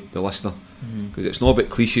 educate the listener, because it's not about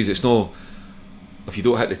cliches. It's not if you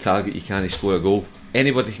don't hit the target, you can't score a goal.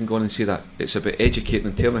 Anybody can go on and say that. It's about educating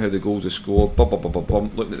and telling how the goals are scored,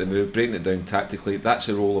 looking at the move, breaking it down tactically. That's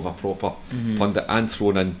the role of a proper pundit, and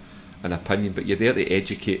throwing in an opinion. But you're there to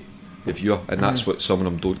educate the viewer, and that's what some of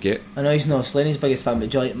them don't get. I know he's not Slaney's biggest fan, but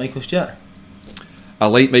do you like Michael Stewart? I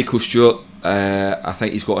like Michael Stewart. I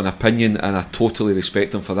think he's got an opinion, and I totally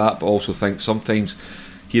respect him for that. But also think sometimes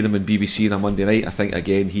hear him on BBC on a Monday night, I think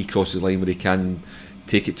again he crosses the line where he can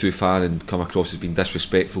take it too far and come across as being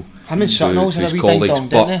disrespectful to his colleagues.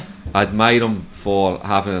 But I admire him for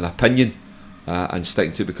having an opinion and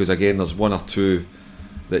sticking to it, because again there's one or two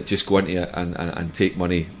that just go into it and take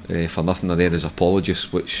money for nothing, and there is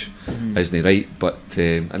apologists, which isn't right. But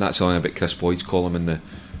and that's something about Chris Boyd's column in the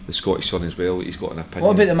Scottish Sun as well. He's got an opinion.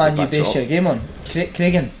 What about the man you base your game on?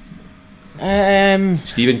 Craigan?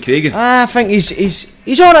 Stephen Craigan. I think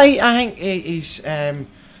he's alright. I think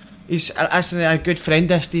he's a good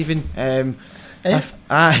friend of Stephen.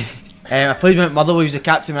 I played with him at Motherwell. He was the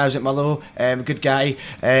captain when I was at Motherwell. Good guy.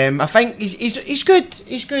 I think he's good.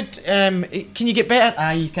 He's good. Can you get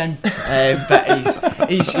better? You can. But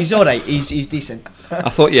he's all right. He's decent. I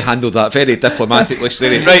thought you handled that very diplomatically,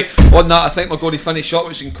 Slaney. Right, on that, I think we're going to finish up.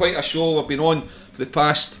 It's been quite a show. We've been on for the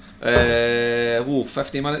past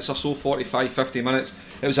 50 minutes or so, 45-50 minutes.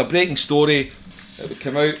 It was a breaking story. It would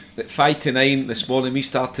come out at 5 to 9 this morning. We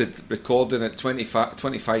started recording at 25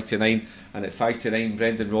 to 9, and at 5 to 9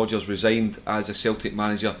 Brendan Rodgers resigned as a Celtic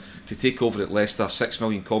manager to take over at Leicester. £6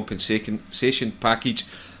 million compensation package.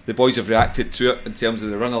 The boys have reacted to it in terms of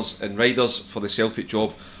the runners and riders for the Celtic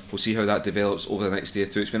job. We'll see how that develops over the next day or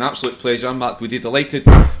two. It's been an absolute pleasure. I'm Mark Goody, delighted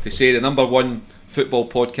to say the number one football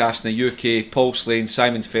podcast in the UK, Paul Slane,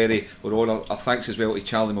 Simon Ferry, we're on. Our thanks as well to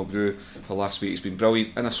Charlie Mulgrew for last week. It's been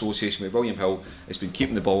brilliant in association with William Hill. It's been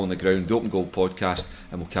keeping the ball on the ground, the Open Goal podcast,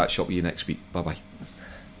 and we'll catch up with you next week. Bye bye.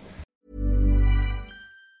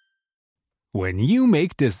 When you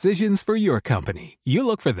make decisions for your company, you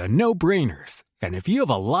look for the no-brainers. And if you have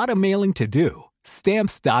a lot of mailing to do,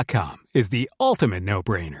 Stamps.com is the ultimate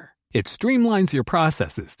no-brainer. It streamlines your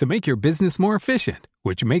processes to make your business more efficient,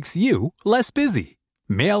 which makes you less busy.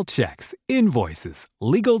 Mail checks, invoices,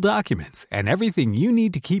 legal documents, and everything you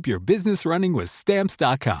need to keep your business running with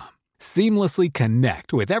Stamps.com. Seamlessly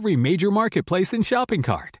connect with every major marketplace and shopping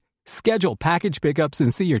cart. Schedule package pickups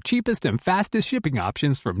and see your cheapest and fastest shipping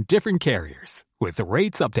options from different carriers, with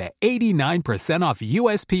rates up to 89% off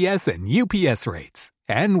USPS and UPS rates.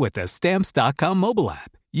 And with the Stamps.com mobile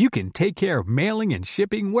app, you can take care of mailing and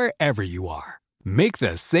shipping wherever you are. Make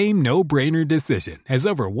the same no-brainer decision as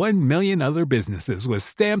over 1 million other businesses with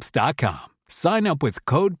Stamps.com. Sign up with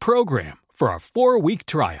code PROGRAM for a 4-week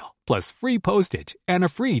trial, plus free postage and a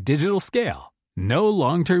free digital scale. No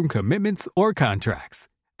long-term commitments or contracts.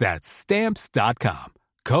 That's Stamps.com.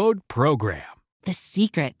 Code PROGRAM. The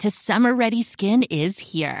secret to summer-ready skin is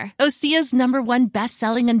here. Osea's #1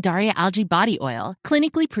 best-selling Undaria Algae Body Oil,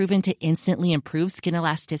 clinically proven to instantly improve skin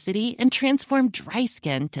elasticity and transform dry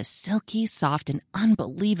skin to silky, soft, and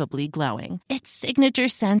unbelievably glowing. Its signature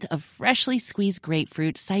scent of freshly squeezed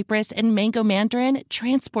grapefruit, cypress, and mango mandarin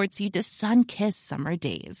transports you to sun-kissed summer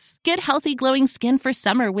days. Get healthy, glowing skin for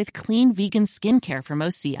summer with clean, vegan skincare from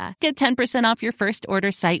Osea. Get 10% off your first order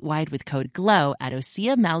site-wide with code GLOW at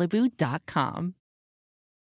OseaMalibu.com.